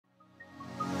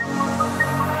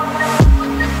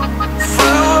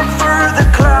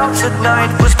clouds at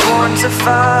night was born to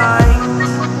fight.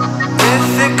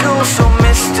 Mythical, so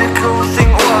mystical,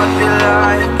 think what you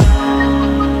like.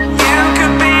 You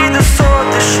could be the sword,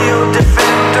 the shield,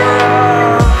 defender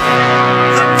of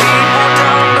the people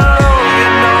down below. You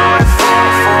know I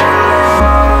fought for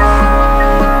love.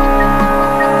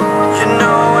 You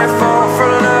know I fought for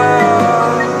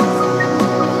love.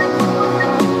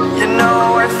 You know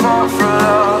I fought for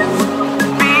love.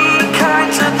 Be kind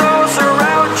to those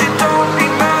around you, don't be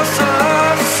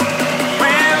merciless.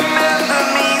 Remember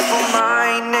me, for my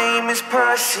name is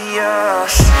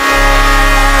Perseus.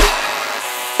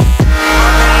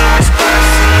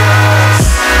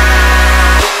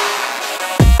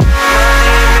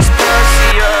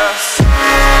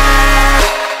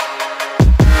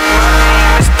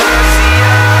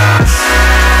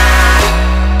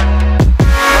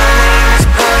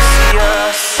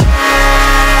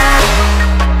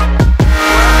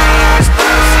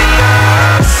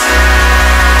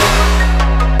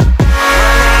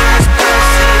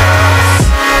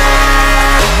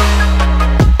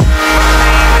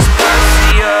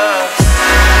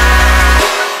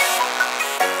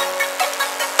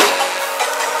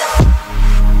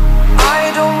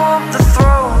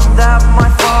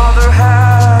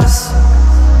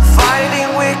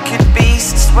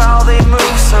 While they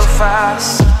move so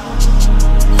fast,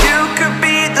 you could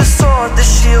be the sword, the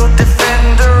shield,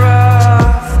 defender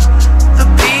of the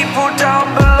people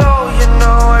down below. You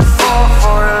know I fought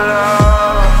for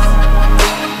love.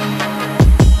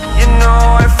 You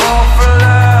know I fought for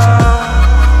love.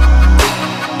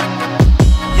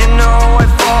 You know I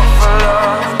fought for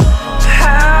love.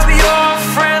 Have your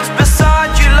friends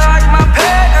beside you like my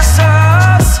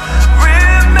Pegasus.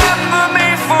 Remember me,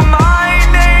 for my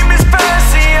name is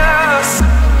Perseus.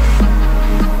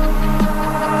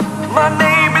 My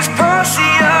name is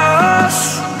Perseus.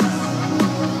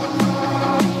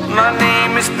 My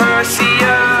name is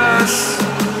Perseus.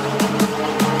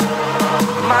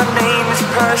 My name is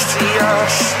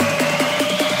Perseus.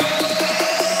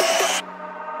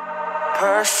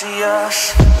 Perseus.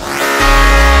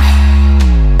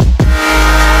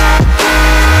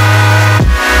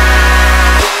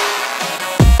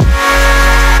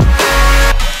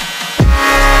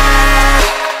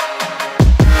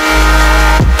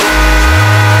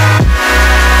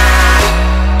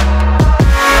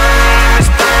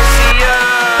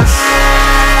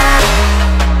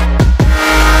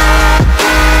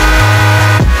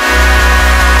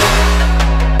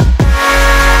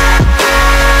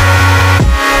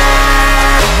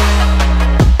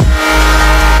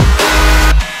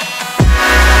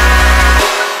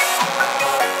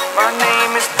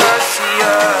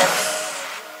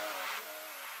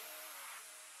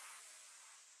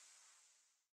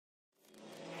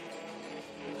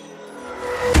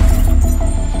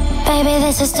 Baby,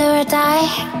 this is do or die.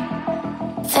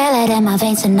 Feel it in my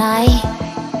veins tonight.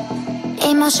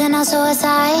 Emotional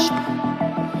suicide.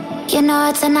 You know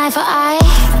it's an eye for eye.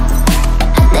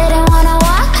 I didn't wanna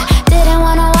walk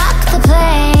the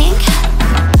plank.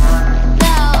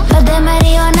 But the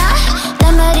Mariona,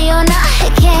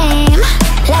 it came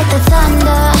like the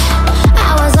thunder.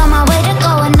 I was on my way to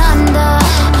going under.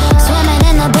 Swimming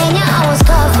in the pain, yeah, I was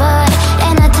covered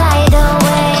in a tidal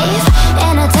wave,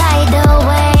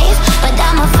 But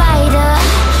I'm a fighter,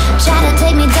 try to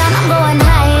take me down, I'm going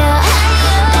higher.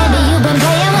 Baby, you've been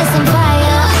playing with some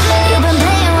fire. You've been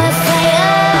playing with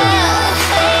fire.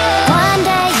 One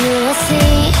day you will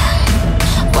see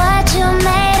what you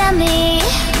made of me.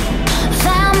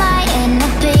 Found my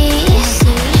inner peace.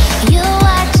 You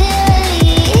watch it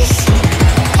release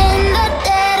in the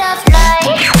dead of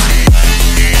night.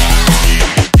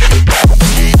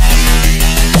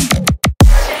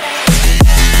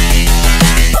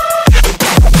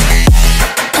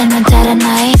 In the dead of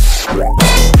night.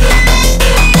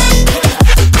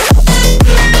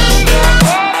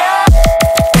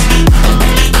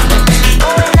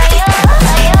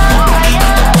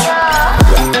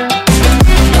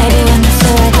 Baby, when the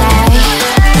sword die,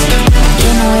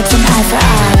 you know it's an eye for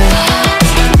eye.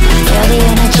 Feel the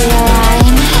energy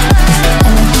align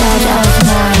in the dead of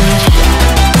night.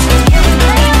 In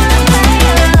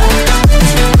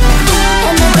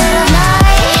the dead of night.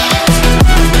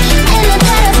 In the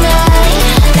dead of night.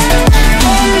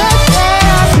 In the dead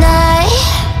of night.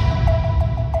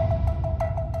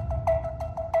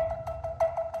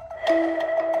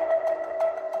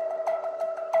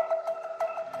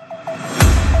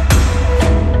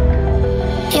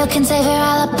 You can save your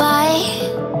alibi.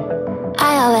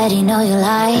 I already know you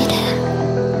lied.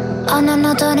 Oh no,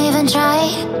 no, don't even try.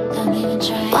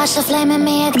 Watch the flame in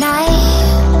me ignite.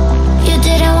 You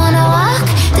didn't wanna walk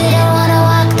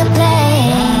the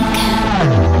plank.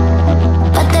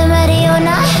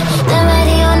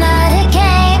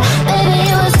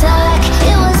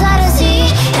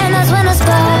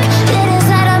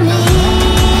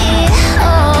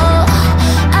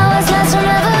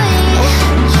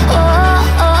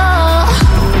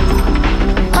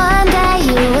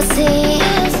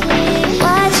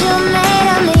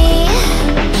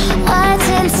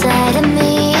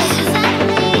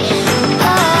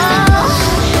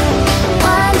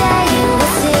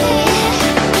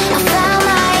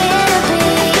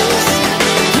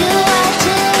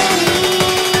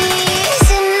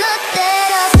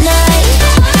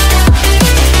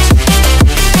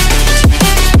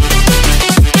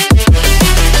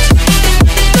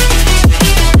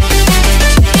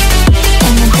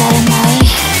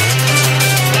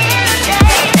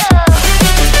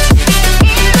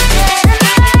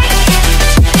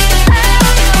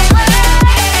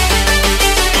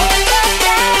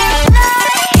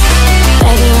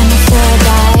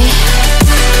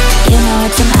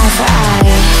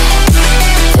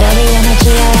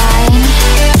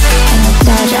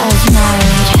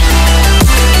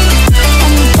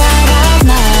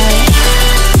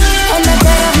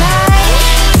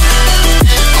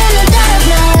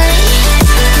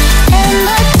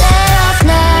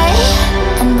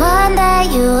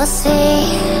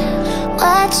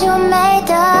 what you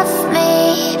made of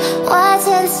me, what's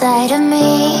inside of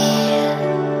me.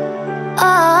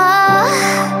 Oh,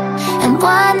 and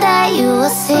one day you will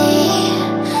see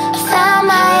I found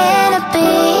my inner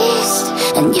beast,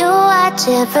 and you watch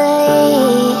it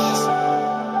bleed.